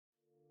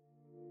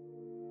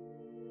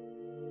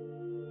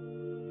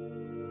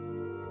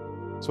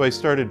So I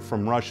started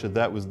from Russia.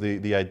 That was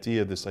the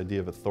idea, this idea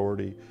of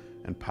authority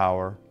and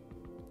power.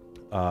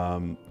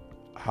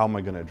 How am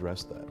I going to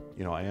address that?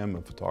 You know, I am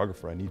a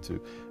photographer. I need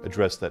to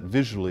address that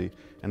visually.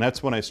 And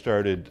that's when I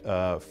started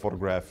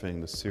photographing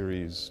the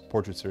series,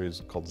 portrait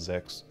series called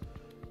Zeks.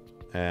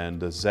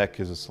 And Zek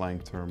is a slang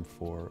term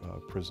for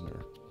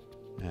prisoner.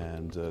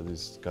 And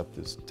they've got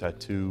this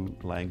tattoo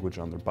language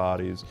on their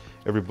bodies.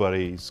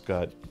 Everybody's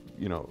got,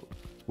 you know,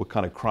 what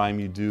kind of crime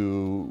you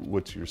do,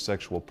 what's your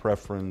sexual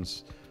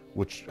preference,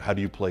 how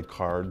do you play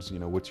cards, you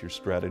know, what's your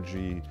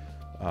strategy,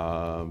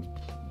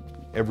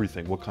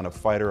 everything. What kind of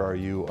fighter are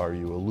you? Are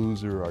you a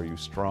loser? Are you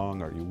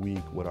strong? Are you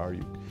weak? What are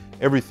you?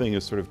 Everything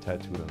is sort of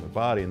tattooed on their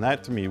body. And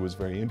that to me was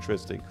very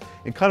interesting.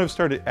 It kind of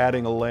started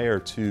adding a layer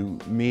to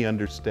me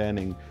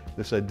understanding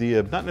this idea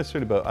of, not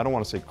necessarily about, I don't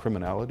want to say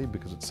criminality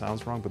because it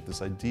sounds wrong, but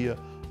this idea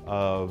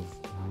of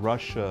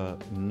Russia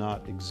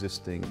not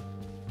existing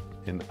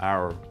in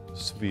our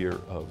sphere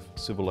of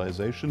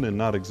civilization and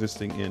not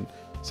existing in,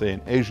 say,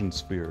 an Asian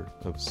sphere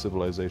of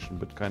civilization,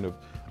 but kind of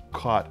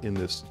caught in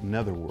this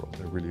netherworld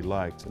I really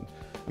liked. And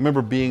I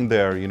remember being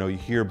there, you know, you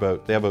hear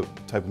about, they have a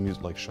type of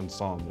music like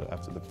chanson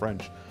after the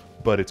French,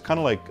 but it's kind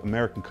of like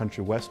American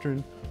country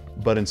western,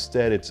 but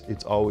instead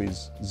it's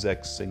always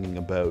Zek singing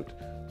about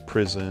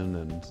prison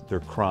and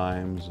their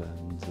crimes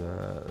and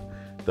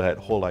that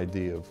whole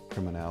idea of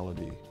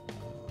criminality.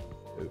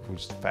 It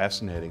was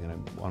fascinating.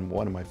 And on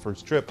one of my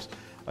first trips,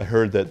 I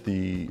heard that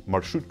the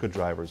marshutka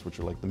drivers, which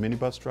are like the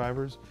minibus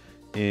drivers,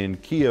 in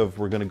Kiev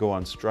were going to go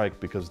on strike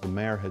because the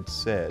mayor had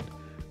said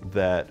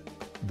that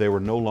they were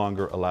no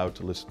longer allowed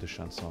to listen to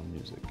chanson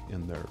music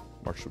in their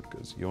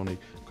marshutkas. You only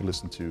could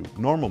listen to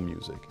normal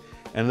music.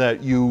 And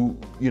that you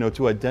know,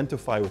 to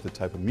identify with the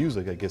type of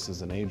music, I guess,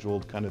 is an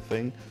age-old kind of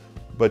thing.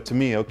 But to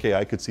me, okay,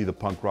 I could see the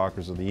punk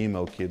rockers or the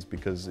emo kids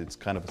because it's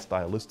kind of a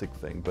stylistic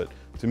thing. But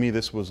to me,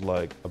 this was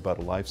like about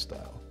a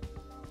lifestyle.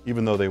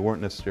 Even though they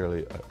weren't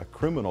necessarily a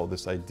criminal,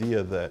 this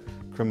idea that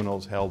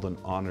criminals held an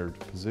honored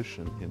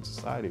position in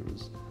society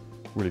was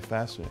really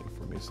fascinating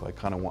for me. So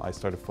I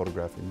started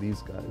photographing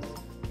these guys.